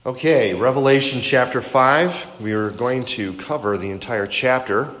Okay, Revelation chapter 5. We are going to cover the entire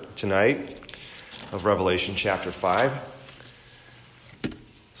chapter tonight of Revelation chapter 5.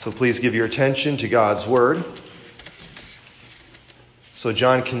 So please give your attention to God's word. So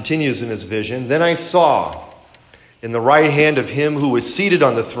John continues in his vision. Then I saw in the right hand of him who was seated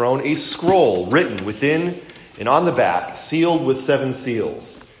on the throne a scroll written within and on the back, sealed with 7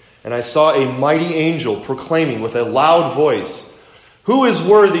 seals. And I saw a mighty angel proclaiming with a loud voice, "Who is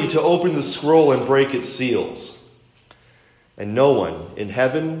worthy to open the scroll and break its seals?" And no one in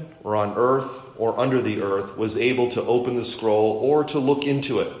heaven or on earth or under the earth was able to open the scroll or to look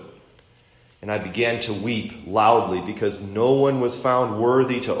into it. And I began to weep loudly because no one was found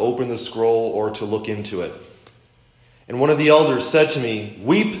worthy to open the scroll or to look into it. And one of the elders said to me,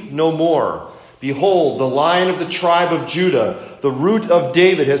 "Weep no more. Behold, the Lion of the tribe of Judah, the Root of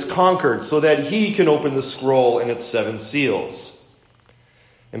David, has conquered so that he can open the scroll and its 7 seals."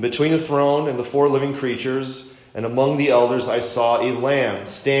 And between the throne and the 4 living creatures, and among the elders, I saw a lamb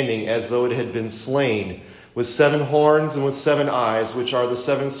standing as though it had been slain, with 7 horns and with 7 eyes, which are the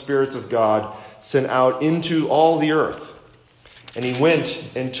 7 spirits of God sent out into all the earth. And he went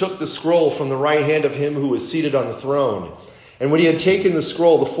and took the scroll from the right hand of him who was seated on the throne. And when he had taken the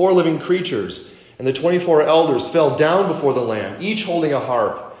scroll, the 4 living creatures and the 24 elders fell down before the Lamb, each holding a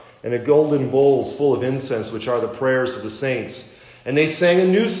harp and a golden bowls full of incense, which are the prayers of the saints. And they sang a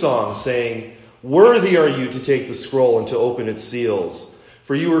new song, saying, "Worthy are you to take the scroll and to open its seals.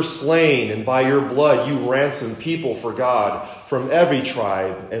 For you were slain, and by your blood you ransomed people for God from every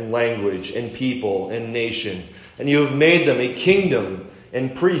tribe and language and people and nation. And you have made them a kingdom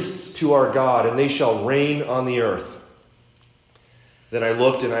and priests to our God, and they shall reign on the earth." Then I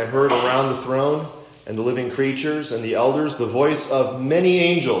looked, and I heard around the throne and the living creatures and the elders the voice of many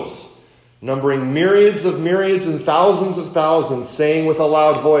angels, numbering myriads and thousands of thousands, saying with a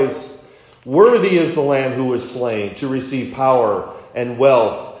loud voice, "Worthy is the Lamb who was slain to receive power and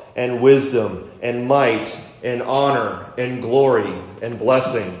wealth and wisdom and might and honor and glory and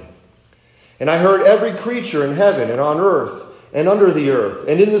blessing." And I heard every creature in heaven and on earth and under the earth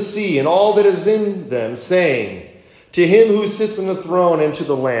and in the sea and all that is in them, saying, "To him who sits on the throne and to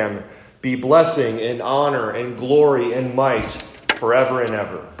the Lamb be blessing and honor and glory and might forever and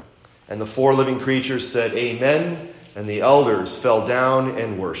ever." And the 4 living creatures said, "Amen," and the elders fell down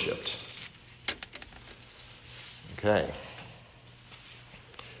and worshipped. Okay.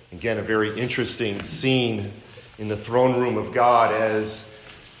 Again, a very interesting scene in the throne room of God as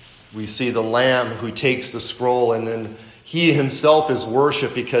we see the Lamb who takes the scroll, and then he himself is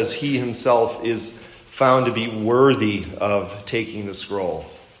worshipped because he himself is found to be worthy of taking the scroll.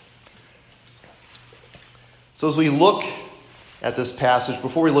 So as we look at this passage,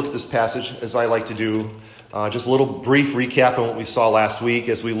 before we look at this passage, as I like to do, just a little brief recap on what we saw last week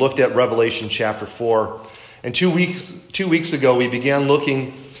as we looked at Revelation chapter 4. And 2 weeks ago, we began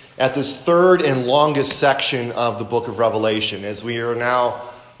looking at this third and longest section of the book of Revelation, as we are now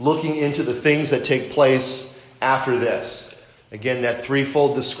looking into the things that take place after this. Again, that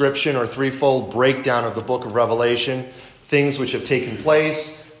threefold description or threefold breakdown of the book of Revelation, things which have taken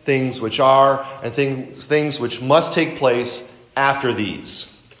place, things which are, and things which must take place after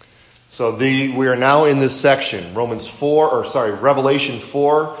these. So we are now in this section, Revelation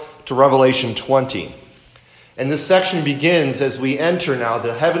 4 to Revelation 20. And this section begins as we enter now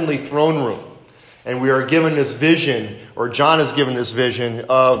the heavenly throne room. And we are given this vision, or John is given this vision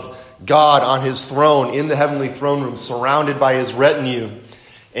of God on his throne in the heavenly throne room, surrounded by his retinue.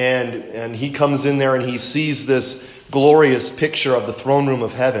 And he comes in there and he sees this glorious picture of the throne room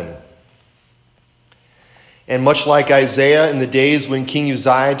of heaven. And much like Isaiah in the days when King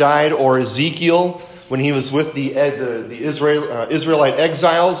Uzziah died, or Ezekiel when he was with the Israelite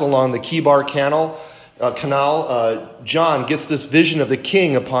exiles along the Kibar Canal, John gets this vision of the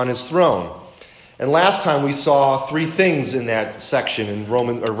king upon his throne. And last time we saw 3 things in that section in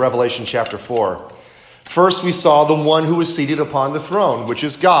Revelation chapter 4. First, we saw the one who was seated upon the throne, which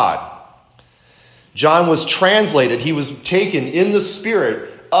is God. John was translated. He was taken in the Spirit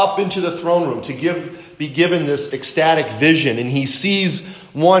up into the throne room to be given this ecstatic vision. And he sees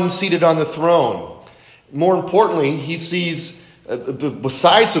one seated on the throne. More importantly, he sees,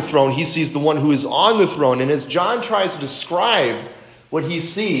 besides the throne, he sees the one who is on the throne. And as John tries to describe what he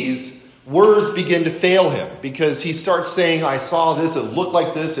sees, words begin to fail him because he starts saying, "I saw this, it looked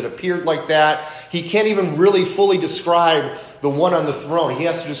like this, it appeared like that." He can't even really fully describe the one on the throne. He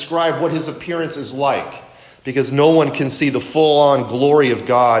has to describe what his appearance is like because no one can see the full-on glory of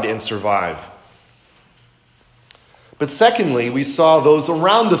God and survive. But secondly, we saw those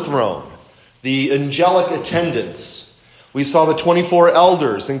around the throne, the angelic attendants, We saw the 24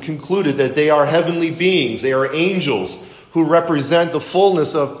 elders and concluded that they are heavenly beings. They are angels who represent the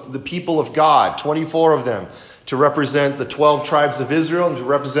fullness of the people of God, 24 of them, to represent the 12 tribes of Israel and to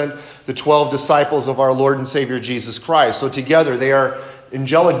represent the 12 disciples of our Lord and Savior Jesus Christ. So together they are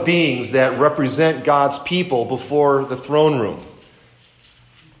angelic beings that represent God's people before the throne room.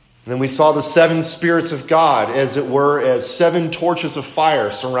 And then we saw the 7 spirits of God, as it were, as 7 torches of fire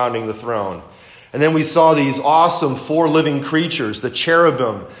surrounding the throne. And then we saw these awesome 4 living creatures, the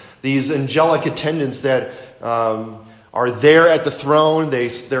cherubim, these angelic attendants that are there at the throne. They're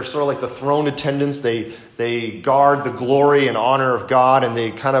sort of like the throne attendants. They guard the glory and honor of God, and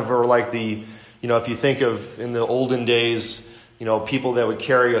they kind of are like the, if you think of in the olden days, people that would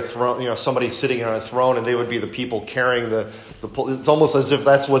carry a throne, somebody sitting on a throne, and they would be the people carrying the it's almost as if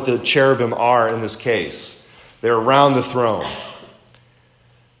that's what the cherubim are in this case. They're around the throne.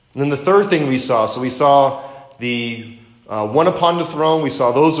 And then the third thing we saw the one upon the throne, we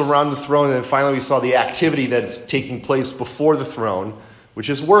saw those around the throne, and then finally we saw the activity that is taking place before the throne, which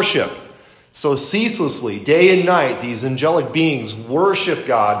is worship. So ceaselessly, day and night, these angelic beings worship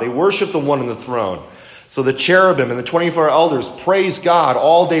God. They worship the one on the throne. So the cherubim and the 24 elders praise God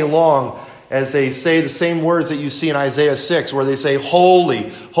all day long as they say the same words that you see in Isaiah 6, where they say,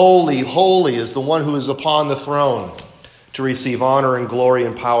 "Holy, holy, holy is the one who is upon the throne to receive honor and glory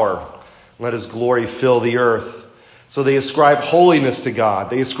and power. Let his glory fill the earth." So they ascribe holiness to God.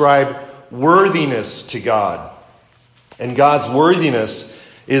 They ascribe worthiness to God. And God's worthiness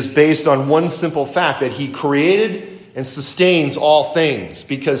is based on one simple fact, that he created and sustains all things.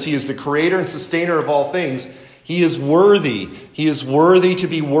 Because he is the creator and sustainer of all things, he is worthy. He is worthy to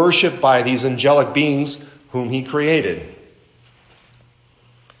be worshipped by these angelic beings whom he created.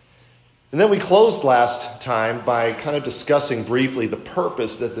 And then we closed last time by kind of discussing briefly the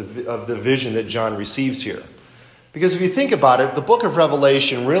purpose of the vision that John receives here. Because if you think about it, the book of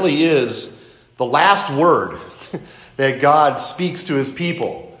Revelation really is the last word that God speaks to his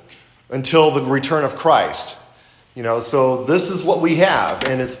people until the return of Christ. So this is what we have,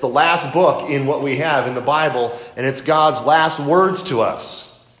 and it's the last book in what we have in the Bible, and it's God's last words to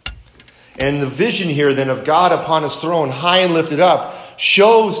us. And the vision here then of God upon his throne, high and lifted up,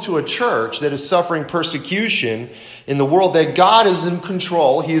 shows to a church that is suffering persecution in the world that God is in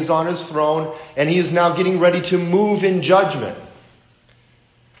control. He is on his throne, and he is now getting ready to move in judgment.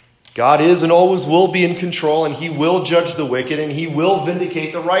 God is and always will be in control, and he will judge the wicked, and he will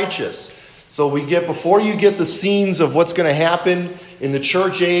vindicate the righteous. So before you get the scenes of what's going to happen in the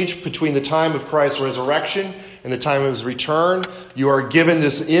church age between the time of Christ's resurrection and the time of his return, you are given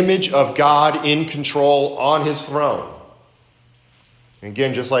this image of God in control on his throne.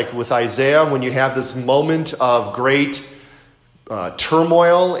 Again, just like with Isaiah, when you have this moment of great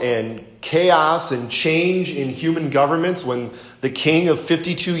turmoil and chaos and change in human governments, when the king of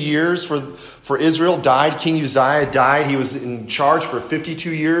 52 years for Israel died, King Uzziah died, he was in charge for 52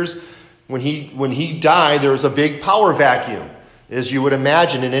 years. When he died, there was a big power vacuum. As you would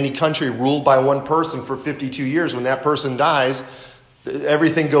imagine, in any country ruled by one person for 52 years, when that person dies,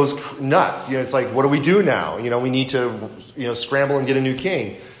 everything goes nuts. It's like, what do we do now? We need to, scramble and get a new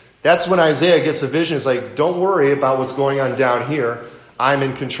king. That's when Isaiah gets a vision. It's like, don't worry about what's going on down here. I'm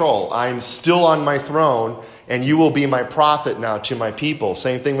in control. I'm still on my throne, and you will be my prophet now to my people.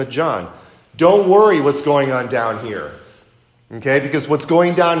 Same thing with John. Don't worry what's going on down here. Okay, because what's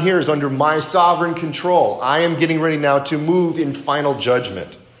going down here is under my sovereign control. I am getting ready now to move in final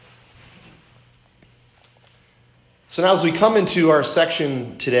judgment. So now as we come into our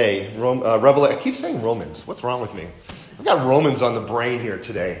section today, Revelation, I keep saying Romans. What's wrong with me? I've got Romans on the brain here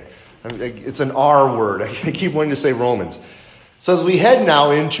today. It's an R word. I keep wanting to say Romans. So as we head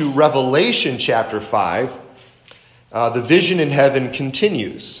now into Revelation chapter 5, the vision in heaven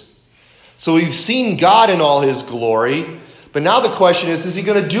continues. So we've seen God in all his glory. But now the question is he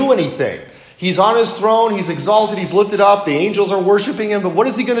going to do anything? He's on his throne, he's exalted, he's lifted up, the angels are worshiping him, but what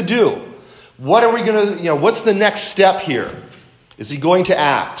is he going to do? What are we going to, what's the next step here? Is he going to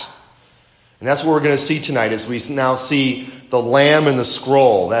act? And that's what we're going to see tonight as we now see the Lamb and the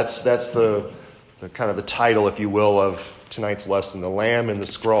scroll. That's the kind of the title, if you will, of tonight's lesson, the Lamb and the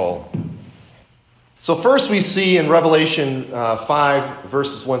scroll. So first we see in Revelation 5,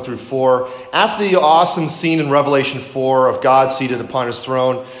 verses 1 through 4, after the awesome scene in Revelation 4 of God seated upon his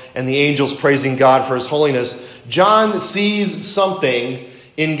throne and the angels praising God for his holiness, John sees something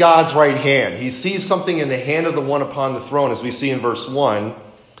in God's right hand. He sees something in the hand of the one upon the throne, as we see in verse 1.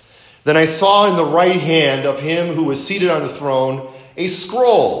 Then I saw in the right hand of him who was seated on the throne a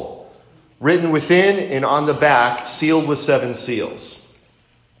scroll written within and on the back, sealed with 7 seals.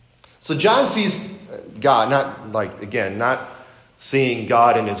 So John sees God, not seeing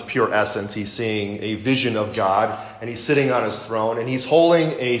God in his pure essence. He's seeing a vision of God, and he's sitting on his throne, and he's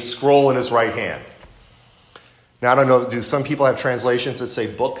holding a scroll in his right hand. Now, I don't know, do some people have translations that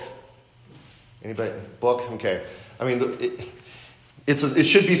say book? Anybody? Book? Okay. I mean, it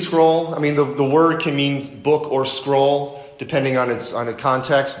should be scroll. I mean, the word can mean book or scroll, depending on the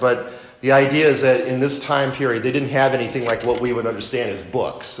context, but the idea is that in this time period, they didn't have anything like what we would understand as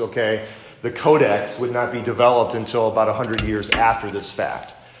books, okay? The codex would not be developed until about 100 years after this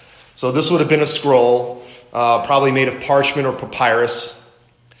fact. So this would have been a scroll, probably made of parchment or papyrus.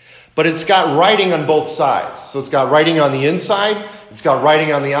 But it's got writing on both sides. So it's got writing on the inside, it's got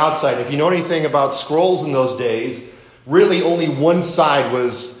writing on the outside. If you know anything about scrolls in those days, really only one side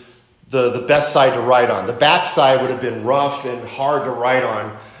was the best side to write on. The back side would have been rough and hard to write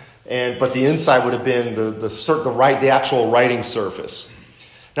on, but the inside would have been the actual writing surface.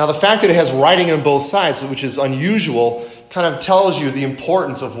 Now, the fact that it has writing on both sides, which is unusual, kind of tells you the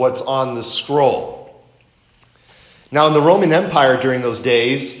importance of what's on the scroll. Now, in the Roman Empire during those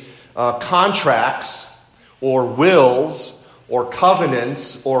days, contracts or wills or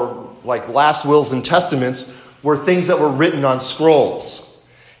covenants or like last wills and testaments were things that were written on scrolls.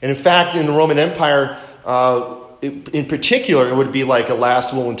 And in fact, in the Roman Empire, in particular, it would be like a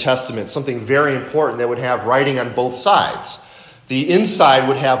last will and testament, something very important that would have writing on both sides. The inside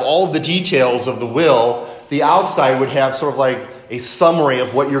would have all of the details of the will. The outside would have sort of like a summary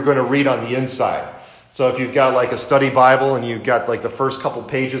of what you're going to read on the inside. So if you've got like a study Bible and you've got like the first couple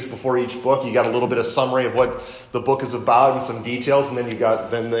pages before each book, you got a little bit of summary of what the book is about and some details, and then you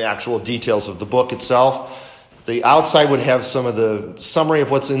got the actual details of the book itself. The outside would have some of the summary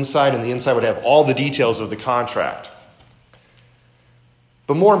of what's inside, and the inside would have all the details of the contract.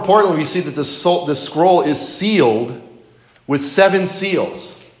 But more importantly, we see that this scroll is sealed with 7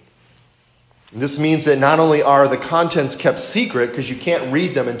 seals. This means that not only are the contents kept secret, because you can't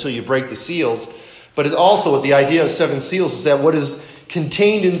read them until you break the seals, but it also, the idea of 7 seals is that what is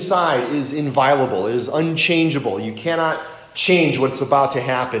contained inside is inviolable. It is unchangeable. You cannot change what's about to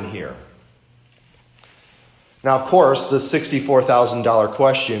happen here. Now, of course, the $64,000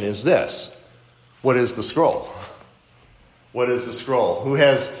 question is this. What is the scroll? What is the scroll? Who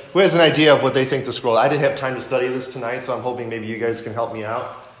has an idea of what they think the scroll is? I didn't have time to study this tonight, so I'm hoping maybe you guys can help me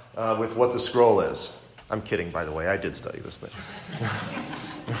out with what the scroll is. I'm kidding, by the way. I did study this, but...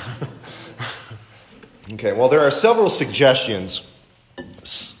 Okay, well, there are several suggestions,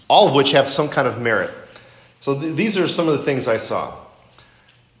 all of which have some kind of merit. So these are some of the things I saw.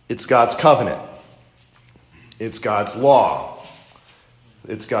 It's God's covenant. It's God's law.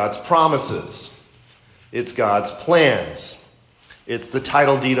 It's God's promises. It's God's plans. It's the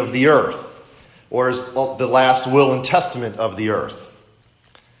title deed of the earth, or is the last will and testament of the earth.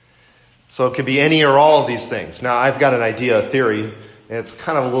 So it could be any or all of these things. Now, I've got an idea, a theory, and it's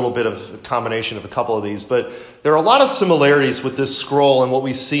kind of a little bit of a combination of a couple of these, but there are a lot of similarities with this scroll and what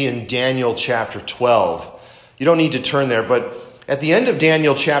we see in Daniel chapter 12. You don't need to turn there, but at the end of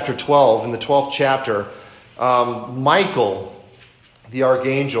Daniel chapter 12, in the 12th chapter, Michael, the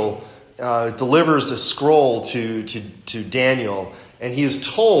archangel, delivers a scroll to Daniel, and he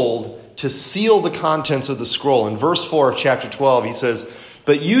is told to seal the contents of the scroll. In verse 4 of chapter 12, he says,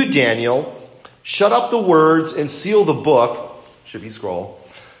 "But you, Daniel, shut up the words and seal the book," should be scroll,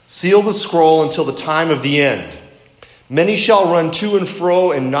 "seal the scroll until the time of the end. Many shall run to and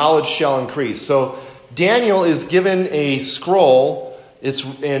fro, and knowledge shall increase." So Daniel is given a scroll,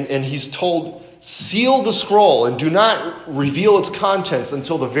 and he's told, seal the scroll and do not reveal its contents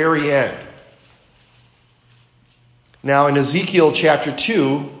until the very end. Now in Ezekiel chapter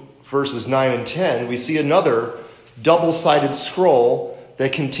 2, verses 9 and 10, we see another double-sided scroll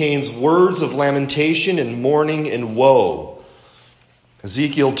that contains words of lamentation and mourning and woe.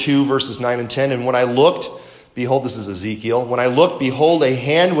 Ezekiel 2, verses 9 and 10, "And when I looked," behold, this is Ezekiel, "when I looked, behold, a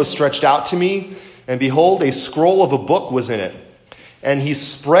hand was stretched out to me, and behold, a scroll of a book was in it. And he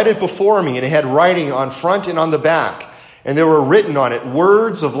spread it before me, and it had writing on front and on the back. And there were written on it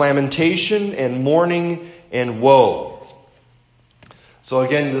words of lamentation and mourning and woe." So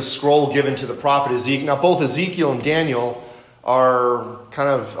again, this scroll given to the prophet Ezekiel. Now, both Ezekiel and Daniel are kind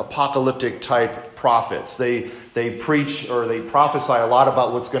of apocalyptic type prophets. They preach or they prophesy a lot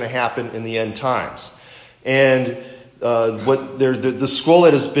about what's going to happen in the end times. And the scroll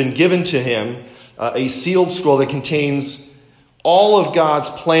that has been given to him, a sealed scroll that contains all of God's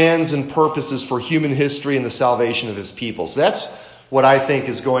plans and purposes for human history and the salvation of his people. So that's what I think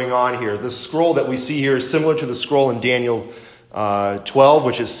is going on here. The scroll that we see here is similar to the scroll in Daniel 12,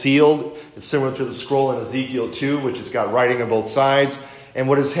 which is sealed. It's similar to the scroll in Ezekiel 2, which has got writing on both sides. And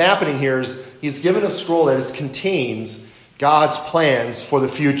what is happening here is he's given a scroll that contains God's plans for the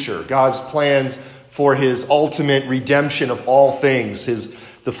future, God's plans for his ultimate redemption of all things,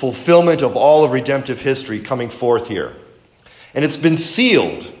 the fulfillment of all of redemptive history coming forth here. And it's been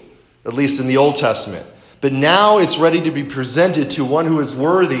sealed, at least in the Old Testament. But now it's ready to be presented to one who is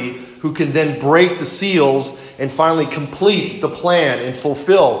worthy, who can then break the seals and finally complete the plan and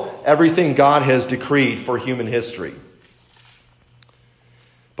fulfill everything God has decreed for human history.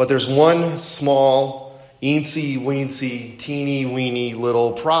 But there's one small, eensy-weensy, teeny-weeny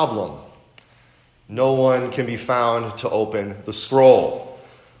little problem. No one can be found to open the scroll.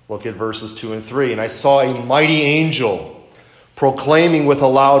 Look at verses 2 and 3. And I saw a mighty angel proclaiming with a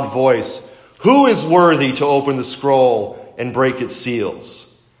loud voice, "Who is worthy to open the scroll and break its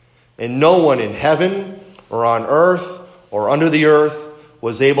seals?" And no one in heaven or on earth or under the earth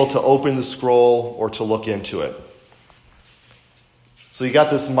was able to open the scroll or to look into it. So you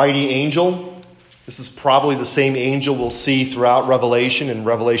got this mighty angel. This is probably the same angel we'll see throughout Revelation, in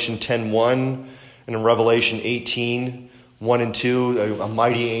Revelation 10:1 and in Revelation 18:1 and 2, a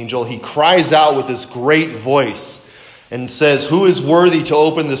mighty angel. He cries out with this great voice and says, "Who is worthy to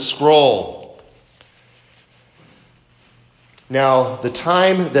open this scroll?" Now, the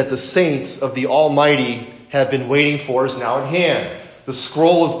time that the saints of the Almighty have been waiting for is now at hand. The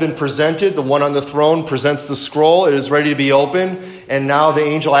scroll has been presented. The one on the throne presents the scroll. It is ready to be opened. And now the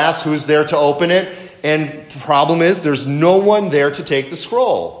angel asks who's there to open it. And the problem is there's no one there to take the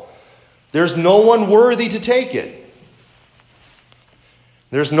scroll. There's no one worthy to take it.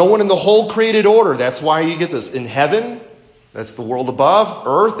 There's no one in the whole created order. That's why you get this. In heaven, that's the world above.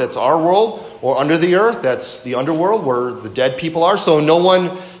 Earth, that's our world. Or under the earth, that's the underworld where the dead people are. So no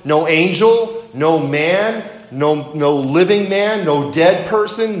one, no angel, no man, no living man, no dead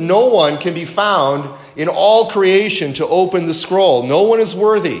person, no one can be found in all creation to open the scroll. No one is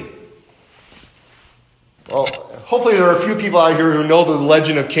worthy. Well, hopefully there are a few people out here who know the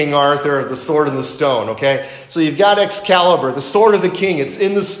legend of King Arthur, the sword and the stone, okay? So you've got Excalibur, the sword of the king. It's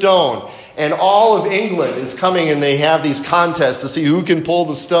in the stone. And all of England is coming and they have these contests to see who can pull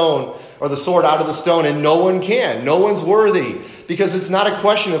the stone or the sword out of the stone, and no one can. No one's worthy. Because it's not a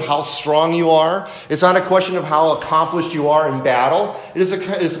question of how strong you are. It's not a question of how accomplished you are in battle. It's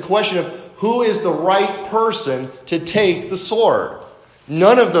a question of who is the right person to take the sword.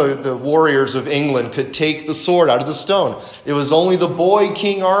 None of the warriors of England could take the sword out of the stone. It was only the boy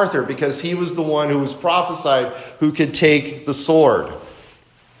King Arthur, because he was the one who was prophesied who could take the sword.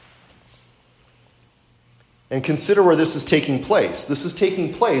 And consider where this is taking place. This is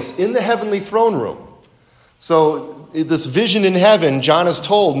taking place in the heavenly throne room. So this vision in heaven, John is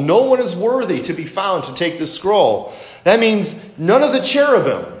told, no one is worthy to be found to take this scroll. That means none of the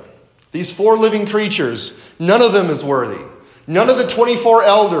cherubim, these 4 living creatures, none of them is worthy. None of the 24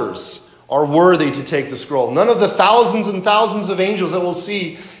 elders are worthy to take the scroll. None of the thousands and thousands of angels that we'll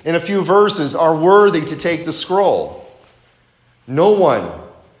see in a few verses are worthy to take the scroll. No one.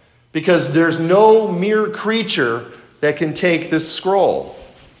 Because there's no mere creature that can take this scroll.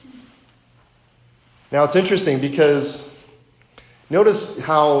 Now it's interesting because notice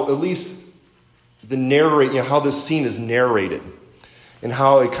how at least how this scene is narrated, and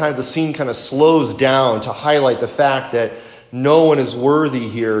how the scene kind of slows down to highlight the fact that no one is worthy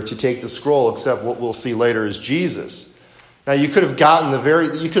here to take the scroll except what we'll see later is Jesus. Now you could have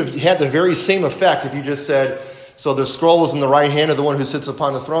had the very same effect if you just said, so the scroll was in the right hand of the one who sits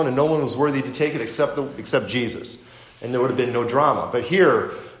upon the throne, and no one was worthy to take it except Jesus, and there would have been no drama. But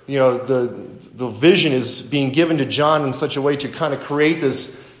here, the vision is being given to John in such a way to kind of create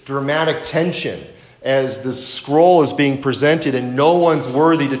this dramatic tension as this scroll is being presented and no one's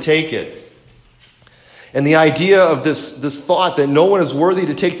worthy to take it. And the idea of this thought that no one is worthy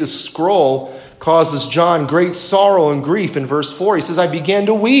to take this scroll causes John great sorrow and grief. In verse 4, he says, "I began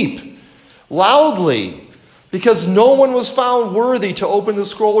to weep loudly because no one was found worthy to open the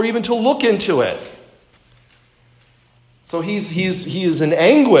scroll or even to look into it." So he is in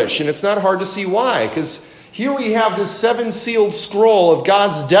anguish, and it's not hard to see why, because here we have this 7-sealed scroll of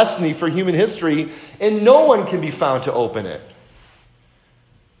God's destiny for human history, and no one can be found to open it.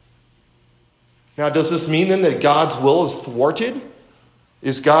 Now, does this mean then that God's will is thwarted?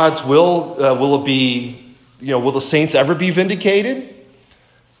 Is God's will, will the saints ever be vindicated?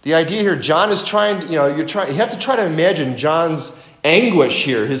 The idea here, John is trying, you have to try to imagine John's anguish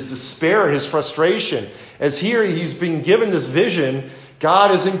here, his despair, his frustration. As here he's being given this vision,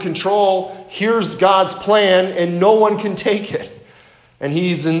 God is in control, here's God's plan, and no one can take it. And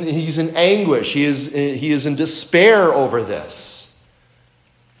he's in anguish, he is in despair over this.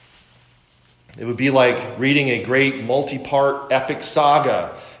 It would be like reading a great multi-part epic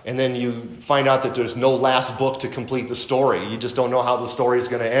saga, and then you find out that there's no last book to complete the story. You just don't know how the story is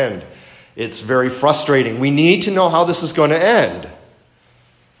going to end. It's very frustrating. We need to know how this is going to end.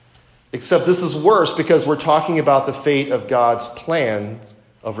 Except this is worse because we're talking about the fate of God's plans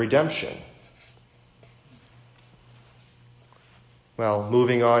of redemption. Well,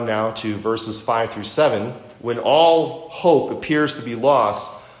 moving on now to verses 5 through 7. When all hope appears to be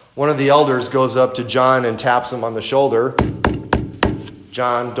lost, one of the elders goes up to John and taps him on the shoulder.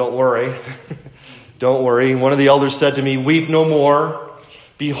 John, don't worry. Don't worry. One of the elders said to me, "Weep no more.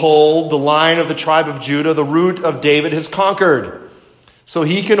 Behold, the Lion of the tribe of Judah, the Root of David, has conquered. So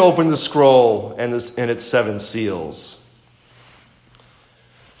he can open the scroll and its 7 seals."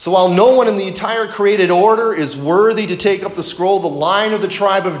 So while no one in the entire created order is worthy to take up the scroll, the Lion of the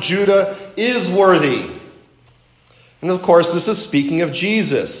tribe of Judah is worthy. And of course, this is speaking of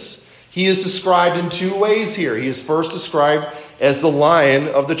Jesus. He is described in 2 ways here. He is first described as the Lion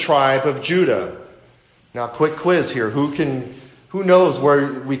of the tribe of Judah. Now, quick quiz here. Who knows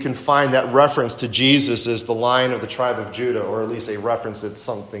where we can find that reference to Jesus as the Lion of the tribe of Judah, or at least a reference that's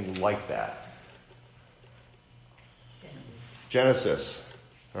something like that? Genesis.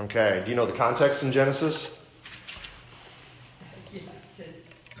 Okay. Do you know the context in Genesis?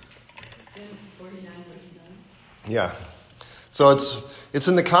 Yeah. So it's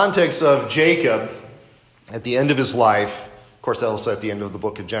in the context of Jacob at the end of his life. Of course, that's also at the end of the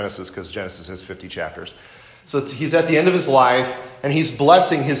book of Genesis, because Genesis has 50 chapters. So he's at the end of his life, and he's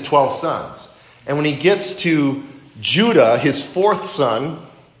blessing his 12 sons. And when he gets to Judah, his 4th son,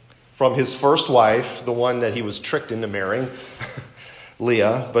 from his first wife, the one that he was tricked into marrying,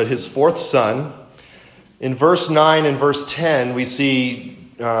 Leah, but his 4th son, in verse 9 and verse 10, we see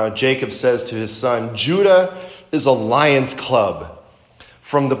Jacob says to his son, "Judah is a lion's club.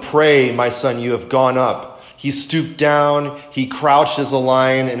 From the prey, my son, you have gone up. He stooped down, he crouched as a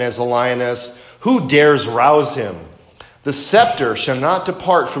lion and as a lioness. Who dares rouse him? The scepter shall not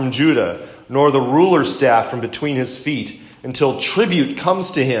depart from Judah, nor the ruler's staff from between his feet, until tribute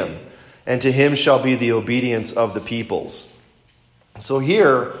comes to him, and to him shall be the obedience of the peoples." So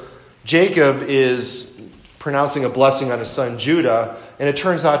here, Jacob is pronouncing a blessing on his son Judah, and it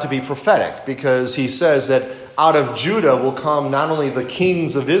turns out to be prophetic, because he says that out of Judah will come not only the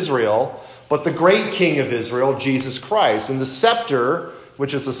kings of Israel, but the great king of Israel, Jesus Christ. And the scepter,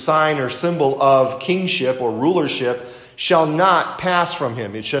 which is a sign or symbol of kingship or rulership, shall not pass from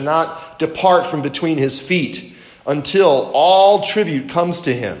him. It shall not depart from between his feet until all tribute comes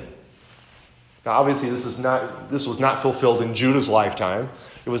to him. Now, obviously, this was not fulfilled in Judah's lifetime.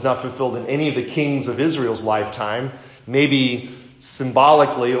 It was not fulfilled in any of the kings of Israel's lifetime. Maybe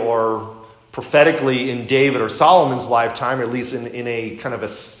symbolically or prophetically in David or Solomon's lifetime, or at least in a kind of a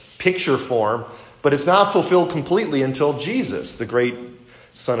picture form. But it's not fulfilled completely until Jesus, the great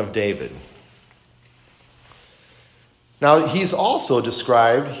son of David. Now, he's also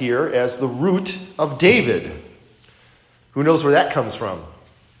described here as the Root of David. Who knows where that comes from?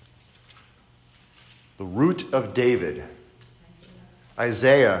 The Root of David.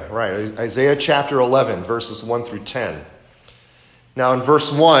 Isaiah, right. Isaiah chapter 11, verses 1 through 10. Now in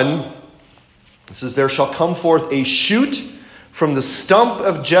verse 1, it says, "There shall come forth a shoot from the stump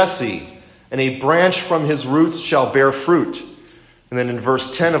of Jesse, and a branch from his roots shall bear fruit." And then in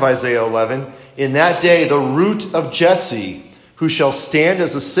verse 10 of Isaiah 11, "In that day the root of Jesse, who shall stand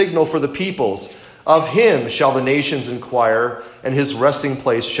as a signal for the peoples, of him shall the nations inquire, and his resting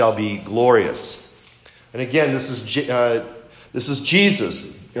place shall be glorious." And again, this is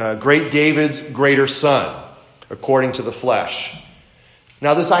Jesus, great David's greater son, according to the flesh.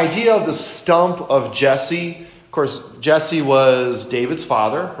 Now, this idea of the stump of Jesse, of course, Jesse was David's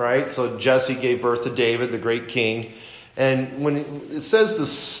father, right? So Jesse gave birth to David, the great king. And when it says the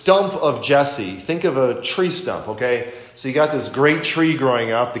stump of Jesse, think of a tree stump, okay? So you got this great tree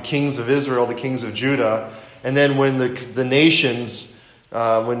growing up, the kings of Israel, the kings of Judah. And then when the nations,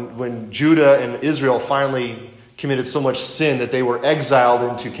 when Judah and Israel finally committed so much sin that they were exiled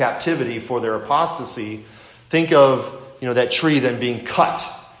into captivity for their apostasy, think of that tree then being cut,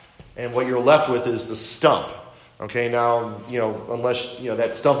 and what you're left with is the stump. Okay, now unless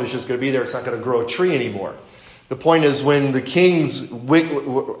that stump is just going to be there, it's not going to grow a tree anymore. The point is, when the kings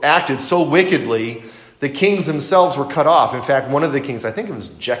acted so wickedly, the kings themselves were cut off. In fact, one of the kings, I think it was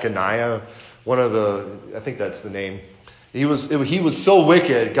Jeconiah, I think that's the name. He was so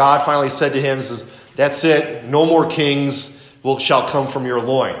wicked, God finally said to him, says, "That's it, no more kings shall come from your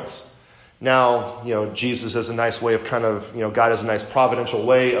loins." Now, Jesus has a nice way of God has a nice providential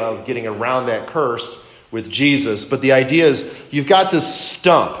way of getting around that curse with Jesus. But the idea is, you've got this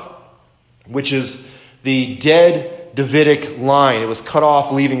stump, which is the dead Davidic line. It was cut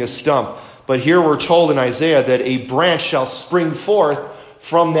off, leaving a stump. But here we're told in Isaiah that a branch shall spring forth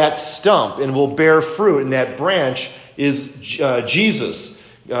from that stump and will bear fruit. And that branch is Jesus,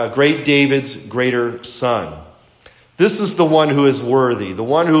 great David's greater son. This is the one who is worthy, the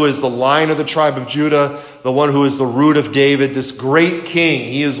one who is the line of the tribe of Judah, the one who is the root of David, this great king.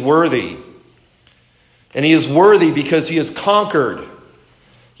 He is worthy. And he is worthy because he has conquered.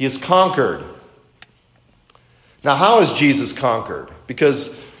 He has conquered. Now, how is Jesus conquered?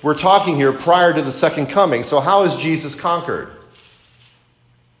 Because we're talking here prior to the second coming. So how is Jesus conquered?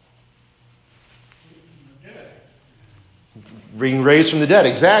 Being raised from the dead.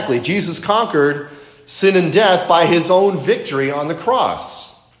 Exactly. Jesus conquered sin and death by his own victory on the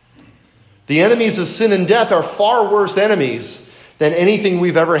cross. The enemies of sin and death are far worse enemies than anything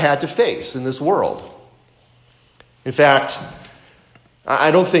we've ever had to face in this world. In fact,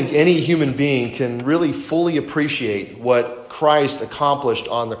 I don't think any human being can really fully appreciate what Christ accomplished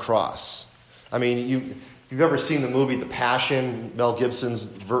on the cross. I mean, if you've ever seen the movie The Passion, Mel Gibson's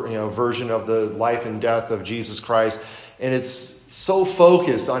version of the life and death of Jesus Christ, and it's so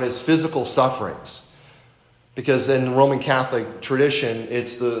focused on his physical sufferings. Because in Roman Catholic tradition,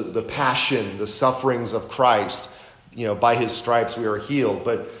 it's the passion, the sufferings of Christ. By his stripes we are healed.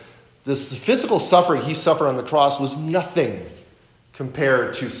 But this physical suffering he suffered on the cross was nothing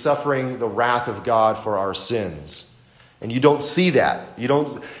compared to suffering the wrath of God for our sins. And you don't see that.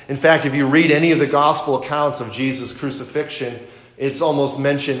 In fact, if you read any of the gospel accounts of Jesus' crucifixion, it's almost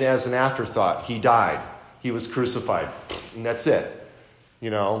mentioned as an afterthought. He died. He was crucified. And that's it.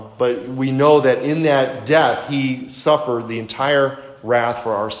 But we know that in that death, he suffered the entire wrath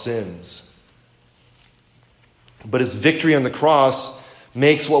for our sins. But his victory on the cross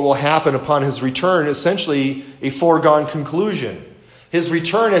makes what will happen upon his return essentially a foregone conclusion. His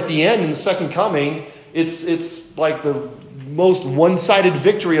return at the end in the second coming, it's like the most one-sided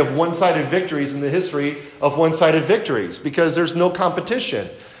victory of one-sided victories in the history of one-sided victories, because there's no competition.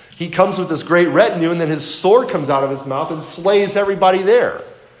 He comes with this great retinue, and then his sword comes out of his mouth and slays everybody there.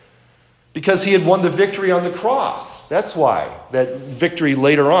 Because he had won the victory on the cross. That's why that victory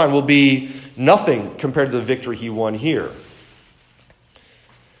later on will be nothing compared to the victory he won here.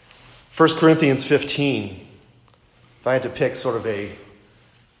 1 Corinthians 15. If I had to pick sort of a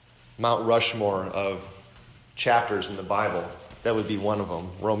Mount Rushmore of chapters in the Bible, that would be one of them.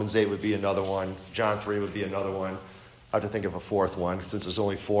 Romans 8 would be another one. John 3 would be another one. I have to think of a fourth one, since there's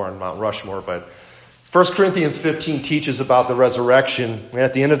only 4 on Mount Rushmore. But 1 Corinthians 15 teaches about the resurrection. And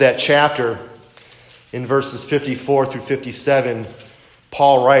at the end of that chapter, in verses 54 through 57,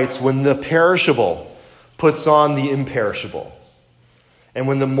 Paul writes, "When the perishable puts on the imperishable, and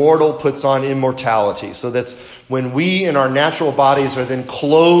when the mortal puts on immortality." So that's when we in our natural bodies are then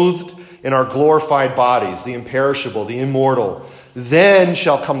clothed in our glorified bodies, the imperishable, the immortal. Then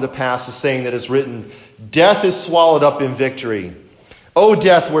shall come to pass the saying that is written, "Death is swallowed up in victory. O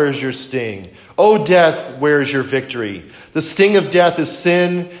death, where is your sting? O death, where is your victory? The sting of death is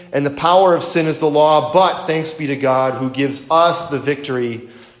sin, and the power of sin is the law. But thanks be to God who gives us the victory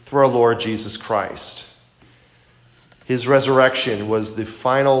through our Lord Jesus Christ." His resurrection was the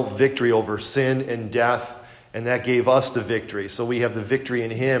final victory over sin and death, and that gave us the victory. So we have the victory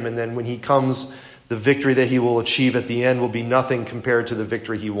in him, and then when he comes, the victory that he will achieve at the end will be nothing compared to the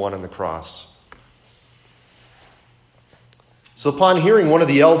victory he won on the cross. So upon hearing one of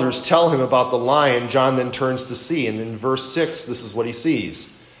the elders tell him about the lion, John then turns to see, and in verse 6, this is what he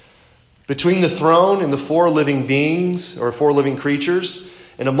sees. "Between the throne and the 4 living beings, or 4 living creatures,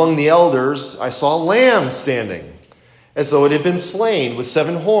 and among the elders, I saw a lamb standing, as though it had been slain, with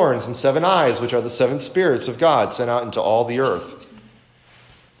 7 horns and 7 eyes, which are the 7 spirits of God sent out into all the earth."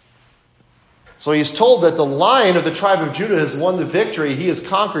 So he's told that the Lion of the tribe of Judah has won the victory. He has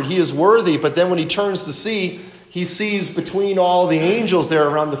conquered. He is worthy. But then when he turns to see, he sees between all the angels there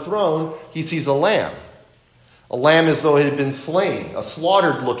around the throne, he sees a lamb. A lamb as though it had been slain, a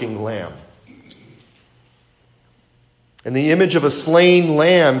slaughtered-looking lamb. And the image of a slain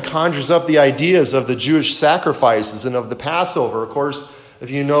lamb conjures up the ideas of the Jewish sacrifices and of the Passover. Of course,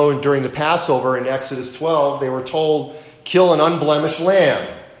 if you know, during the Passover in Exodus 12, they were told, kill an unblemished lamb.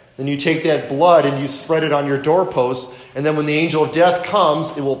 Then you take that blood and you spread it on your doorposts, and then when the angel of death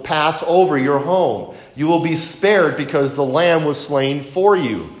comes, it will pass over your home. You will be spared because the lamb was slain for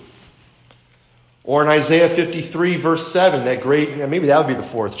you. Or in Isaiah 53, verse 7, that great, maybe that would be the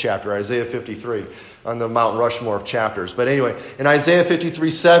 4th chapter, Isaiah 53, on the Mount Rushmore of chapters. But anyway, in Isaiah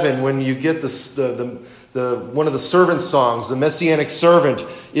 53, 7, when you get one of the servant songs, the messianic servant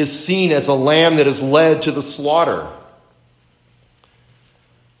is seen as a lamb that is led to the slaughter.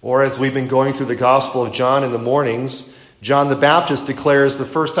 Or as we've been going through the Gospel of John in the mornings, John the Baptist declares the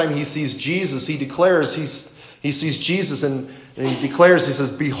first time he sees Jesus, he sees Jesus and he declares, he says,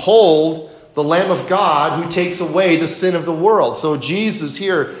 "Behold, the Lamb of God who takes away the sin of the world." So Jesus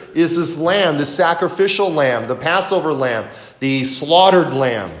here is this lamb, the sacrificial lamb, the Passover lamb, the slaughtered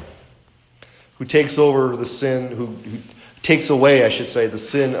lamb who takes over the sin, who takes away, I should say, the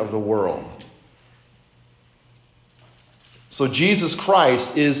sin of the world. So Jesus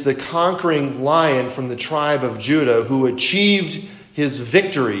Christ is the conquering lion from the tribe of Judah who achieved his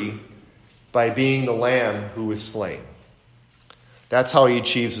victory by being the lamb who was slain. That's how he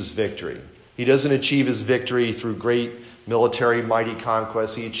achieves his victory. He doesn't achieve his victory through great military, mighty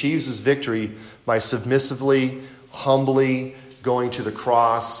conquests. He achieves his victory by submissively, humbly going to the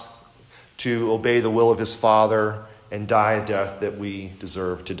cross to obey the will of his Father and die a death that we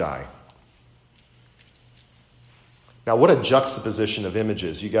deserve to die. Now, what a juxtaposition of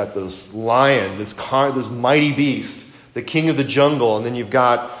images. You got this lion, this mighty beast, the king of the jungle, and then you've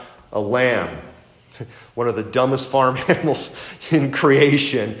got a lamb, one of the dumbest farm animals in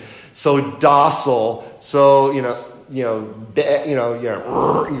creation, so docile, so you're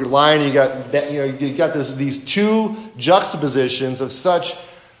lying. You got these two juxtapositions of such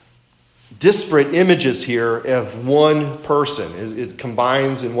disparate images here of one person. It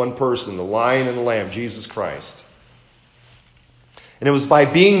combines in one person, the lion and the lamb, Jesus Christ. And it was by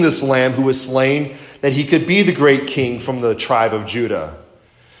being this lamb who was slain that he could be the great king from the tribe of Judah,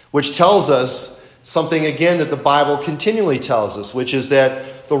 which tells us something again that the Bible continually tells us, which is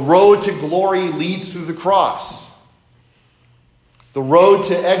that the road to glory leads through the cross. The road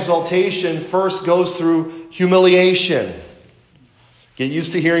to exaltation first goes through humiliation. Get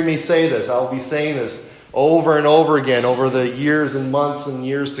used to hearing me say this. I'll be saying this over and over again over the years and months and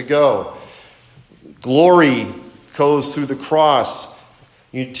years to go. Glory goes through the cross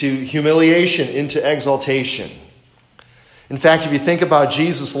to humiliation into exaltation. In fact, if you think about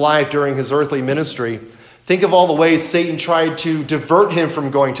Jesus' life during his earthly ministry, think of all the ways Satan tried to divert him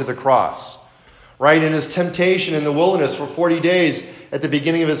from going to the cross. Right? In his temptation in the wilderness for 40 days at the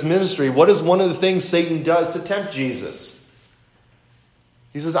beginning of his ministry, what is one of the things Satan does to tempt Jesus?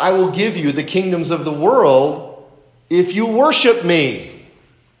 He says, "I will give you the kingdoms of the world if you worship me."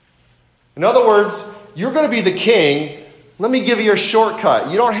 In other words, you're going to be the king. Let me give you a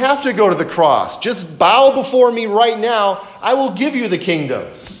shortcut. You don't have to go to the cross. Just bow before me right now. I will give you the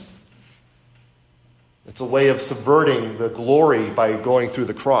kingdoms. It's a way of subverting the glory by going through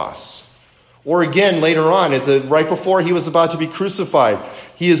the cross. Or again, later on, right before he was about to be crucified,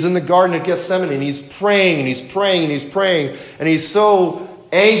 he is in the Garden of Gethsemane, and he's praying, and he's praying, and he's praying, and he's so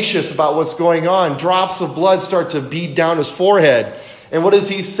anxious about what's going on. Drops of blood start to bead down his forehead. And what does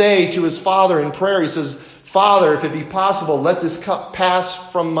he say to his Father in prayer? He says, "Father, if it be possible, let this cup pass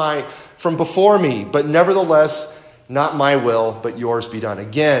from before me, but nevertheless, not my will, but yours be done."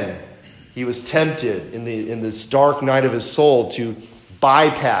 Again, he was tempted in this dark night of his soul to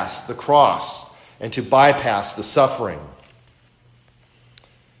bypass the cross and to bypass the suffering.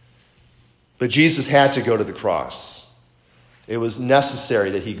 But Jesus had to go to the cross. It was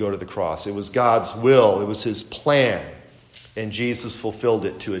necessary that he go to the cross. It was God's will. It was his plan. And Jesus fulfilled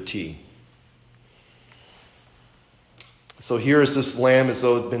it to a T. So here is this lamb as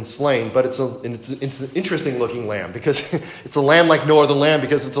though it had been slain, but it's an interesting looking lamb because it's a lamb like no other lamb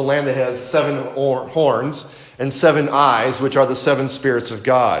because it's a lamb that has 7 horns and 7 eyes, which are the 7 spirits of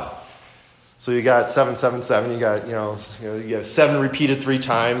God. So you got 777. You got you have 7 repeated 3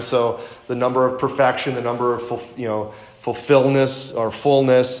 times. So the number of perfection, the number of fulfillness or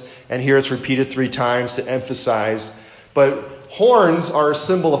fullness, and here it's repeated 3 times to emphasize. But horns are a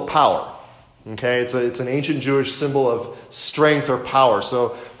symbol of power. Okay, it's an ancient Jewish symbol of strength or power.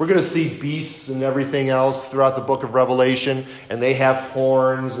 So we're going to see beasts and everything else throughout the book of Revelation, and they have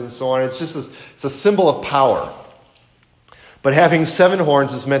horns and so on. It's a symbol of power. But having 7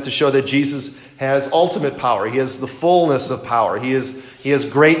 horns is meant to show that Jesus has ultimate power. He has the fullness of power. He has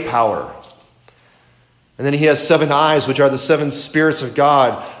great power. And then he has 7 eyes, which are the 7 spirits of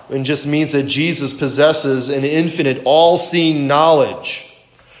God, and just means that Jesus possesses an infinite, all-seeing knowledge,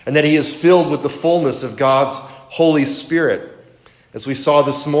 and that he is filled with the fullness of God's Holy Spirit. As we saw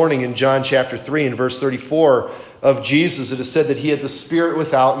this morning in John chapter 3 and verse 34 of Jesus, it is said that he had the Spirit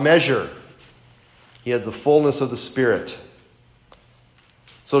without measure. He had the fullness of the Spirit.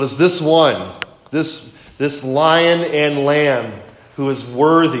 So does this one, this lion and lamb who is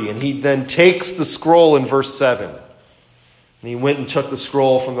worthy, and he then takes the scroll in verse 7. And he went and took the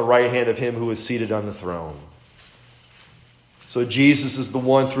scroll from the right hand of him who was seated on the throne. So Jesus is the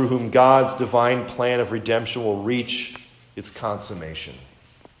one through whom God's divine plan of redemption will reach its consummation.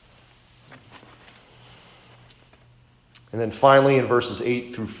 And then finally, in verses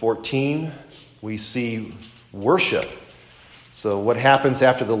 8 through 14, we see worship. So what happens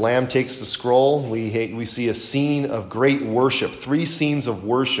after the Lamb takes the scroll? We see a scene of great worship. 3 scenes of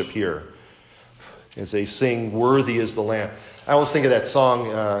worship here as they sing, "Worthy is the Lamb." I always think of that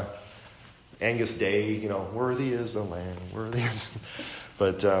song, Angus Day, "Worthy is the Lamb, worthy is..."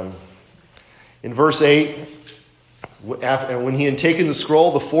 But in verse 8, when he had taken the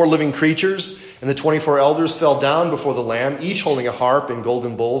scroll, the 4 living creatures and the 24 elders fell down before the Lamb, each holding a harp and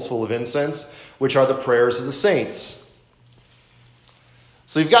golden bowls full of incense, which are the prayers of the saints.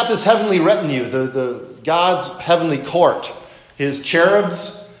 So you've got this heavenly retinue, the God's heavenly court. His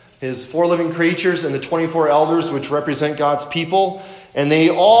cherubs, his 4 living creatures, and the 24 elders, which represent God's people. And they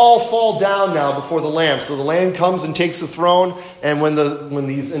all fall down now before the Lamb. So the Lamb comes and takes the throne. And when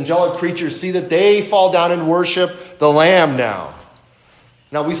these angelic creatures see that, they fall down and worship the Lamb now.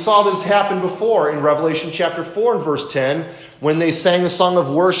 Now we saw this happen before in Revelation chapter 4 and verse 10, when they sang a song of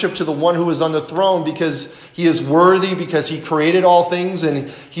worship to the one who is on the throne because he is worthy, because he created all things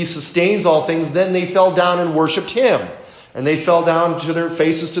and he sustains all things. Then they fell down and worshipped him. And they fell down to their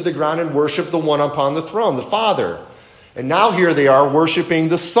faces to the ground and worshiped the one upon the throne, the Father. And now here they are worshiping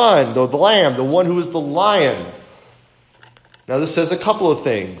the Son, the Lamb, the one who is the Lion. Now this says a couple of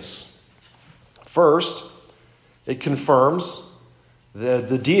things. First, it confirms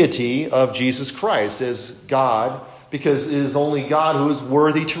the deity of Jesus Christ as God, because it is only God who is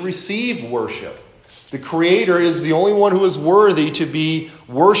worthy to receive worship. The Creator is the only one who is worthy to be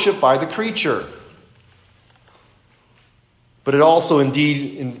worshipped by the creature. But it also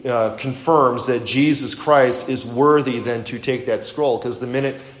indeed confirms that Jesus Christ is worthy then to take that scroll, because the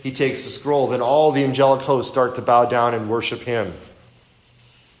minute he takes the scroll, then all the angelic hosts start to bow down and worship him.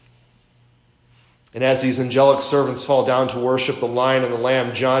 And as these angelic servants fall down to worship the Lion and the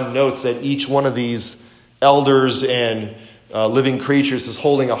Lamb, John notes that each one of these elders and living creatures is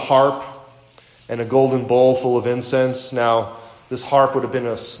holding a harp and a golden bowl full of incense. Now, this harp would have been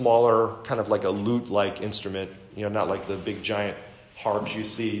a smaller, kind of like a lute-like instrument, not like the big giant harps you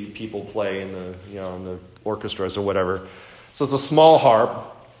see people play in the orchestras or whatever. So it's a small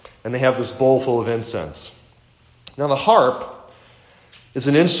harp, and they have this bowl full of incense. Now, the harp is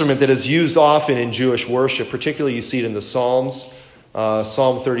an instrument that is used often in Jewish worship. Particularly, you see it in the Psalms.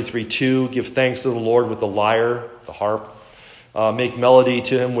 Psalm 33:2, "Give thanks to the Lord with the lyre," the harp. "Make melody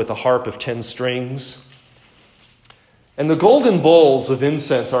to him with a harp of 10 strings." And the golden bowls of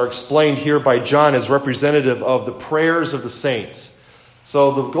incense are explained here by John as representative of the prayers of the saints.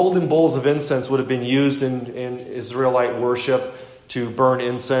 So the golden bowls of incense would have been used in Israelite worship to burn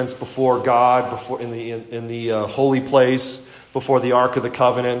incense before God, in the holy place, before the Ark of the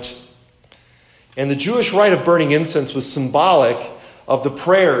Covenant. And the Jewish rite of burning incense was symbolic of the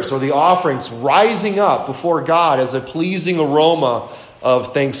prayers or the offerings rising up before God as a pleasing aroma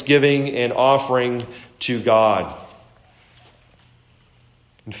of thanksgiving and offering to God.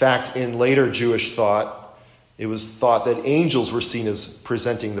 In fact, in later Jewish thought, it was thought that angels were seen as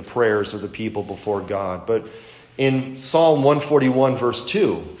presenting the prayers of the people before God. But in Psalm 141, verse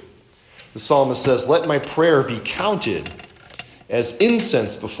 2, the psalmist says, "Let my prayer be counted as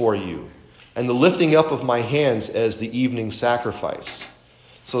incense before you, and the lifting up of my hands as the evening sacrifice."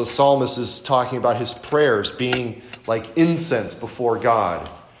 So the psalmist is talking about his prayers being like incense before God.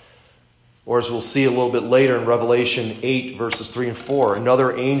 Or as we'll see a little bit later in Revelation 8, verses 3 and 4,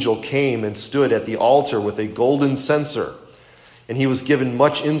 another angel came and stood at the altar with a golden censer, and he was given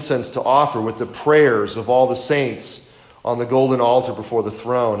much incense to offer with the prayers of all the saints on the golden altar before the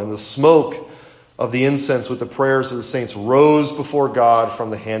throne. And the smoke of the incense with the prayers of the saints rose before God from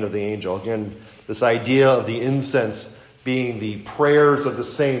the hand of the angel. Again, this idea of the incense being the prayers of the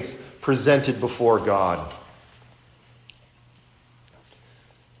saints presented before God.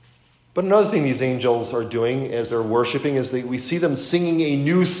 But another thing these angels are doing as they're worshiping is we see them singing a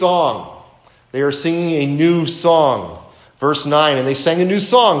new song. They are singing a new song. Verse 9, "And they sang a new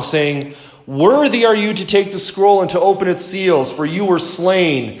song, saying, 'Worthy are you to take the scroll and to open its seals, for you were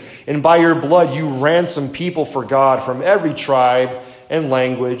slain, and by your blood you ransomed people for God from every tribe and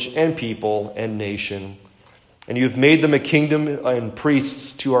language and people and nation. And you have made them a kingdom and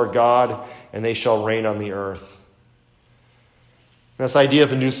priests to our God, and they shall reign on the earth.'" This idea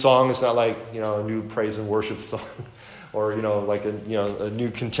of a new song is not like, a new praise and worship song or, like a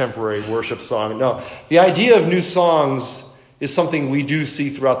new contemporary worship song. No, the idea of new songs is something we do see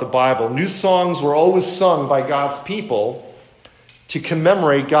throughout the Bible. New songs were always sung by God's people to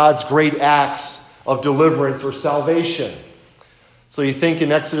commemorate God's great acts of deliverance or salvation. So you think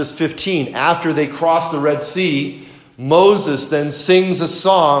in Exodus 15, after they cross the Red Sea, Moses then sings a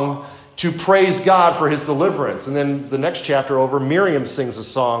song to praise God for his deliverance. And then the next chapter over, Miriam sings a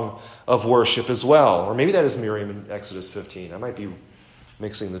song of worship as well. Or maybe that is Miriam in Exodus 15. I might be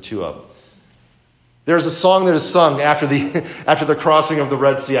mixing the two up. There's a song that is sung after the crossing of the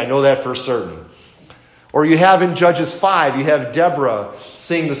Red Sea. I know that for certain. Or you have in Judges 5, you have Deborah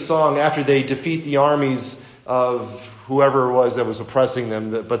sing the song after they defeat the armies of whoever it was that was oppressing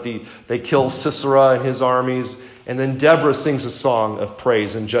them. But they kill Sisera and his armies. And then Deborah sings a song of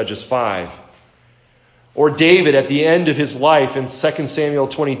praise in Judges 5. Or David at the end of his life in 2 Samuel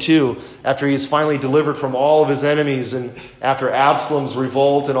 22, after he's finally delivered from all of his enemies and after Absalom's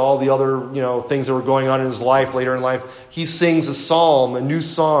revolt and all the other things that were going on in his life later in life, he sings a psalm, a new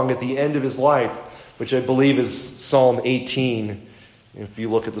song at the end of his life, which I believe is Psalm 18. If you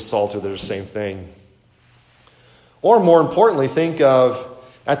look at the Psalter, they're the same thing. Or more importantly, think of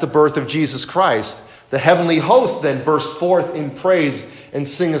at the birth of Jesus Christ. The heavenly host then burst forth in praise and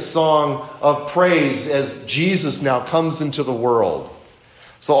sing a song of praise as Jesus now comes into the world.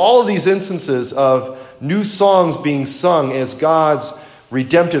 So all of these instances of new songs being sung as God's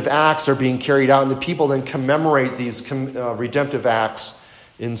redemptive acts are being carried out, and the people then commemorate these redemptive acts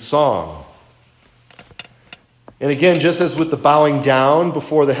in song. And again, just as with the bowing down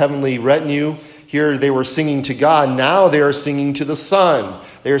before the heavenly retinue, here they were singing to God. Now they are singing to the Son.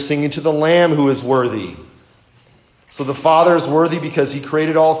 They are singing to the Lamb who is worthy. So the Father is worthy because he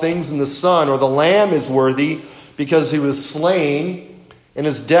created all things, and the Son, or the Lamb, is worthy because he was slain and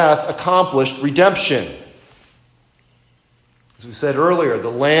his death accomplished redemption. As we said earlier, the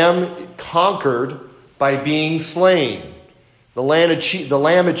Lamb conquered by being slain. The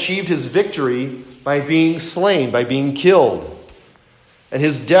Lamb achieved his victory by being slain, by being killed. And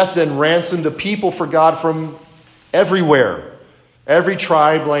his death then ransomed a people for God from everywhere. Every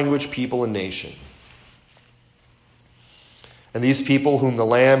tribe, language, people, and nation. And these people whom the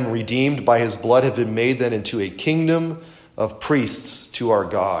Lamb redeemed by his blood have been made then into a kingdom of priests to our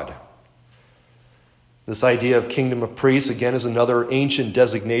God. This idea of kingdom of priests, again, is another ancient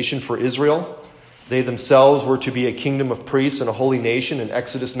designation for Israel. They themselves were to be a kingdom of priests and a holy nation in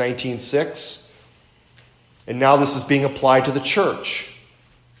Exodus 19:6. And now this is being applied to the church.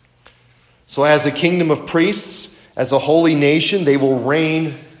 So as a kingdom of priests, as a holy nation, they will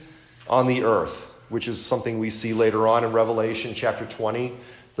reign on the earth, which is something we see later on in Revelation chapter 20.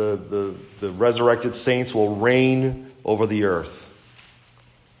 The resurrected saints will reign over the earth.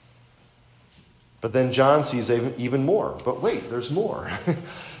 But then John sees even more. But wait, there's more.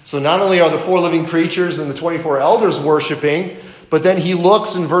 So not only are the 4 living creatures and the 24 elders worshiping, but then he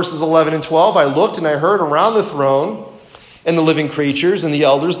looks in verses 11 and 12. I looked and I heard around the throne and the living creatures and the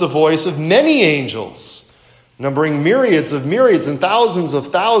elders the voice of many angels, numbering myriads of myriads and thousands of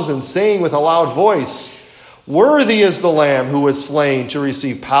thousands, saying with a loud voice, "Worthy is the Lamb who was slain to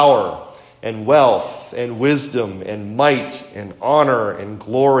receive power and wealth and wisdom and might and honor and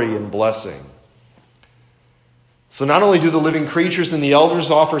glory and blessing." So not only do the living creatures and the elders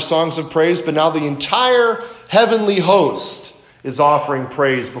offer songs of praise, but now the entire heavenly host is offering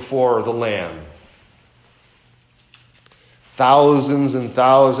praise before the Lamb. Thousands and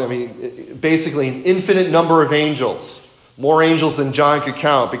thousands, basically an infinite number of angels. More angels than John could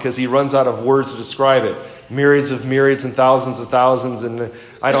count because he runs out of words to describe it. Myriads of myriads and thousands of thousands. And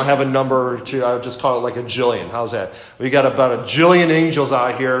I don't have a number I would just call it like a jillion. How's that? We got about a jillion angels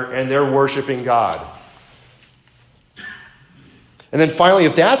out here and they're worshiping God. And then finally,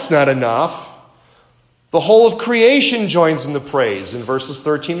 if that's not enough, the whole of creation joins in the praise in verses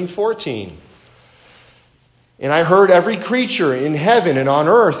 13 and 14. And I heard every creature in heaven and on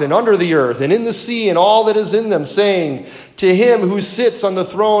earth and under the earth and in the sea and all that is in them saying, "To him who sits on the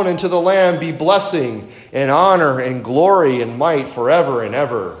throne and to the Lamb be blessing and honor and glory and might forever and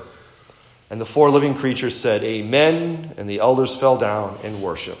ever." And the 4 living creatures said, "Amen." And the elders fell down and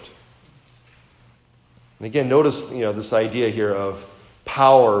worshipped. And again, notice this idea here of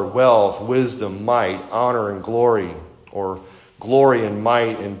power, wealth, wisdom, might, honor, and glory, or glory and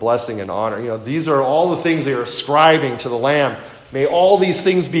might and blessing and honor. These are all the things they are ascribing to the Lamb. May all these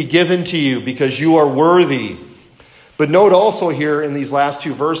things be given to you because you are worthy. But note also here in these last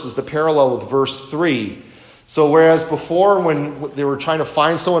 2 verses the parallel with verse 3. So whereas before when they were trying to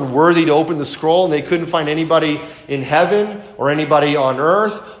find someone worthy to open the scroll and they couldn't find anybody in heaven or anybody on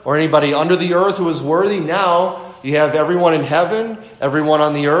earth or anybody under the earth who was worthy, now you have everyone in heaven, everyone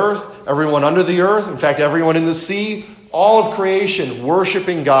on the earth, everyone under the earth, in fact, everyone in the sea, all of creation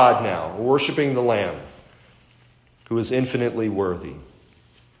worshiping God now, worshiping the Lamb, who is infinitely worthy.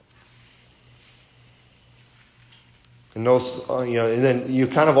 And and then you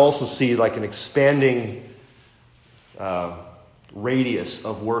kind of also see like an expanding radius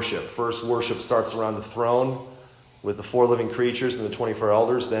of worship. First, worship starts around the throne with the 4 living creatures and the 24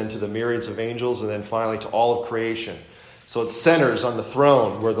 elders, then to the myriads of angels, and then finally to all of creation. So it centers on the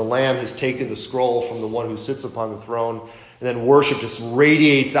throne where the Lamb has taken the scroll from the one who sits upon the throne, and then worship just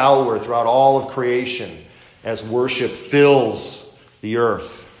radiates outward throughout all of creation as worship fills the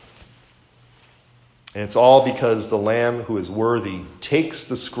earth. And it's all because the Lamb who is worthy takes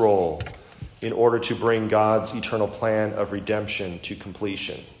the scroll in order to bring God's eternal plan of redemption to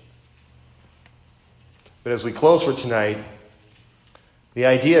completion. But as we close for tonight, the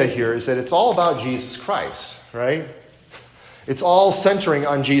idea here is that it's all about Jesus Christ, right? It's all centering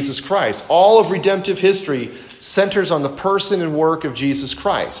on Jesus Christ. All of redemptive history centers on the person and work of Jesus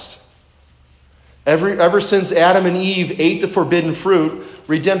Christ. Ever since Adam and Eve ate the forbidden fruit,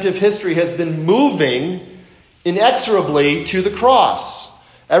 redemptive history has been moving inexorably to the cross.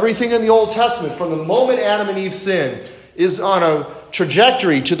 Everything in the Old Testament, from the moment Adam and Eve sinned, is on a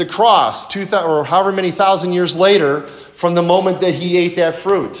trajectory to the cross, 2,000 or however many thousand years later, from the moment that he ate that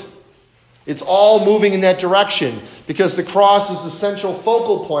fruit. It's all moving in that direction because the cross is the central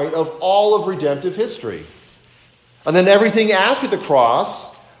focal point of all of redemptive history. And then everything after the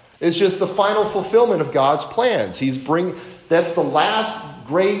cross is just the final fulfillment of God's plans. That's the last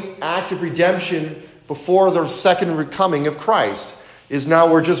great act of redemption before the second coming of Christ. Is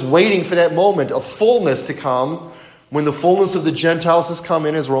now we're just waiting for that moment of fullness to come, when the fullness of the Gentiles has come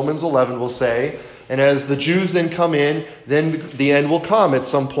in, as Romans 11 will say, and as the Jews then come in, then the end will come at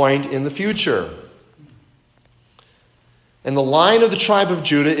some point in the future. And the Lion of the tribe of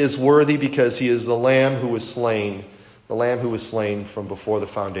Judah is worthy because he is the Lamb who was slain from before the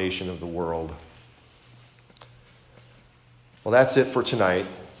foundation of the world. Well, that's it for tonight.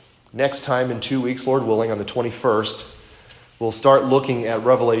 Next time in 2 weeks, Lord willing, on the 21st, we'll start looking at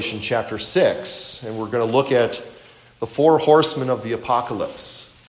Revelation chapter 6, and we're going to look at the 4 horsemen of the apocalypse.